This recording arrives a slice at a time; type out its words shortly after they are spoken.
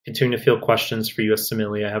Continuing to field questions for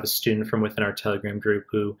usmle. I have a student from within our Telegram group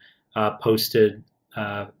who posted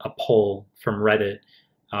a poll from Reddit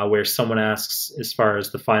where someone asks, as far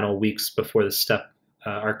as the final weeks before the step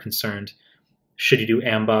are concerned, should you do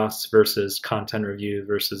Amboss versus content review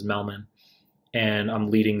versus Mehlman? And I'm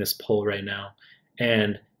leading this poll right now.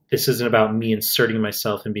 And this isn't about me inserting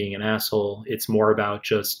myself and being an asshole. It's more about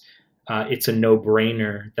just, it's a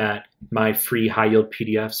no-brainer that my free high-yield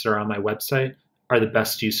PDFs that are on my website are the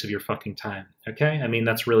best use of your fucking time, okay? I mean,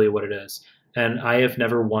 that's really what it is. And I have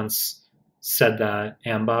never once said that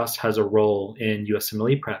Amboss has a role in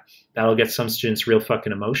USMLE prep. That'll get some students real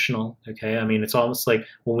fucking emotional, okay? I mean, it's almost like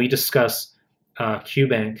when we discuss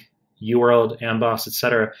QBank, UWorld, Amboss,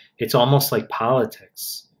 etc., it's almost like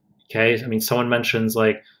politics, okay? I mean, someone mentions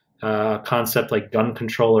like a concept like gun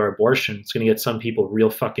control or abortion. It's going to get some people real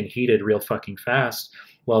fucking heated real fucking fast.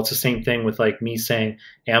 Well, it's the same thing with like me saying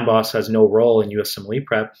Amboss has no role in USMLE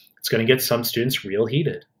prep. It's going to get some students real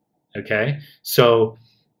heated, okay? So,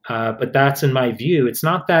 but that's in my view. It's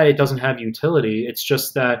not that it doesn't have utility. It's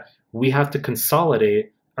just that we have to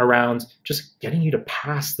consolidate around just getting you to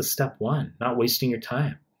pass the step one, not wasting your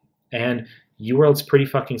time. And UWorld's pretty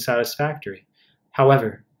fucking satisfactory.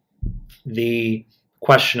 However, the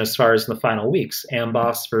question as far as in the final weeks,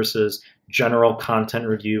 Amboss versus general content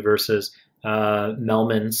review versus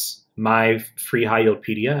Mehlman's my free high yield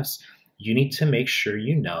PDFs, you need to make sure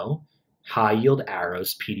you know high yield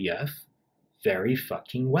arrows PDF very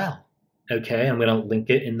fucking well. Okay, I'm going to link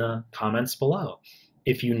it in the comments below.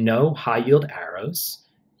 If you know high yield arrows,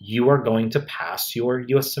 you are going to pass your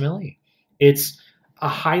USMLE. It's a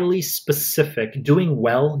highly specific, doing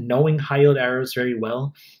well, knowing high yield arrows very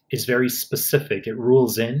well is very specific. It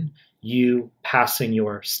rules in you passing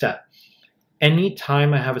your step.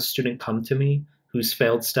 Anytime I have a student come to me who's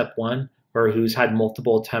failed step one or who's had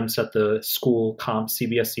multiple attempts at the school comp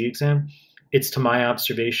cbse exam, it's to my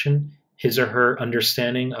observation, his or her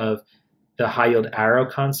understanding of the high yield arrow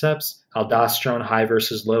concepts, aldosterone high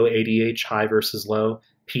versus low, ADH high versus low,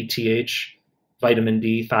 PTH, vitamin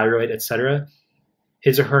D, thyroid, etc.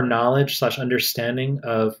 His or her knowledge / understanding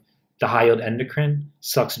of the high yield endocrine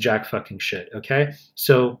sucks jack fucking shit, okay?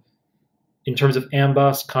 So in terms of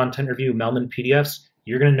Amboss, content review, Mehlman PDFs,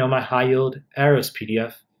 you're going to know my high yield arrows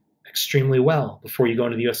PDF extremely well before you go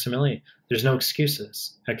into the USMLE. There's no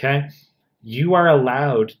excuses, okay? You are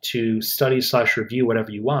allowed to study / review whatever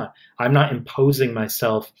you want. I'm not imposing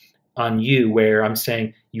myself on you where I'm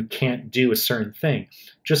saying you can't do a certain thing.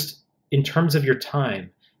 Just in terms of your time,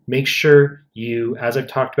 make sure you, as I've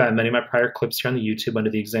talked about in many of my prior clips here on the YouTube under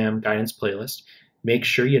the exam guidance playlist, make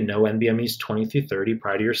sure you know nbme's 20 through 30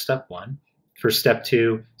 prior to your step one. For step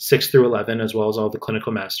two, 6 through 11, as well as all the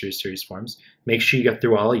clinical mastery series forms. Make sure you get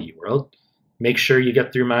through all of UWorld. Make sure you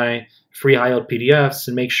get through my free high yield PDFs,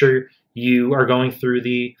 and make sure you are going through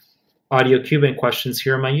the audio QBank questions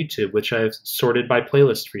here on my YouTube, which I've sorted by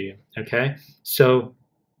playlist for you, okay? So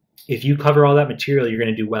if you cover all that material, you're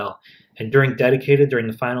going to do well. And during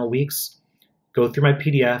the final weeks, go through my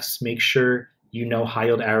PDFs, make sure you know high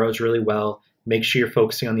yield arrows really well, make sure you're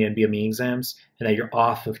focusing on the nbme exams, and that you're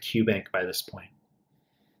off of QBank by this point.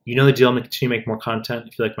 You know the deal. I'm going to continue to make more content.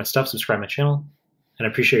 If you like my stuff, subscribe to my channel, and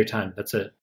I appreciate your time. That's it.